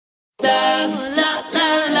Love, love,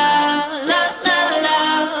 love, love, love, love,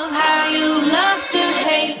 love, how you love to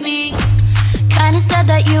hate me. Kinda said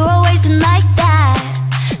that you always been like that.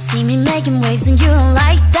 See me making waves and you don't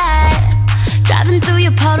like that. Driving through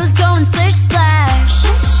your puddles going splish splash.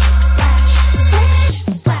 Splash, splash,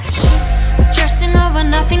 splash. Stressing over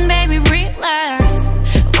nothing, baby, relax.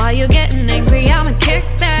 While you're getting angry, I'ma kick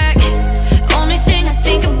back. Only thing I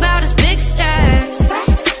think about is big stacks.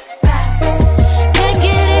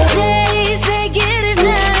 Negative days, negative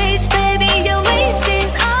nights, baby, you're wasting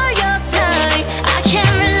all your time. I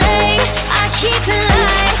can't relate, I keep it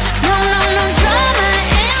light. No, no, no drama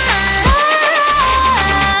in my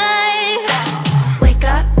life. Wake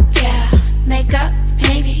up, yeah, make up,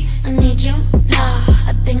 maybe I need you now.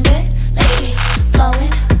 I've been good lately,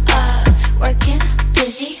 blowing up, working,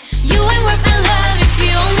 busy. You ain't worth my love if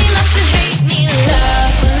you only love to hate me.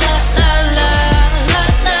 Love, love, love, love,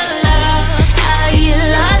 love, love, love, how you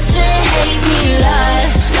love to hate me. Love,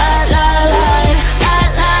 love, love, love, love,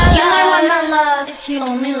 love. You ain't worth my love if you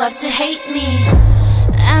only love to hate me.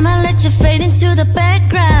 I'ma let you fade into the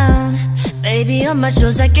background. Baby, all my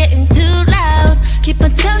shows are getting too loud. Keep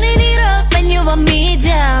on turning it up and you want me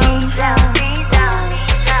down.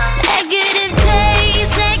 Negative days,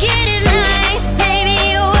 negative nights, baby,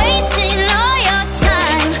 you're wasting all your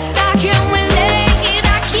time. I can't relate,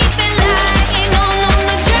 I keep it light. No, no,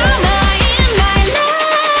 no drama in my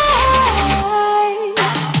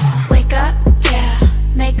life. Wake up, yeah,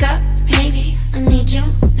 make up, maybe I need you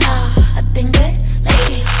now. I've been good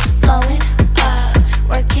lately, blowing up,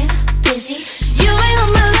 working, busy. You ain't on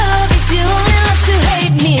my love if you only love to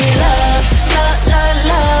hate me. Love, love, love,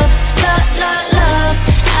 love, love, love, love,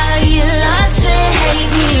 how you love to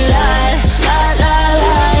hate me. Love, love, love,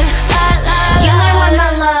 love, love, love. You ain't want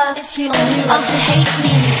my love if you only love to hate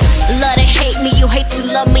me. Love to hate me, you hate to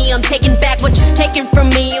love me. I'm taking back what you've taken from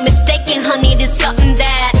me. You're mistaken, honey, there's something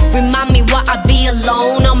that remind me why I be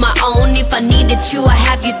alone on my own. If I needed you, I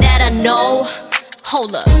have you that I know.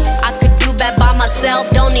 Hold up, I could do bad by myself,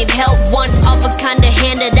 don't need help. One of a kind of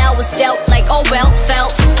hand that I was dealt, like oh well,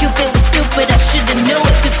 felt Cupid was stupid, I shoulda knew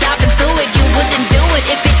it. Cause I've been through it, you wouldn't do it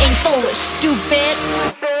if it ain't foolish, stupid.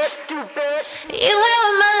 You ain't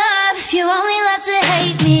want my love if you only love to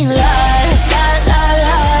hate me. Love.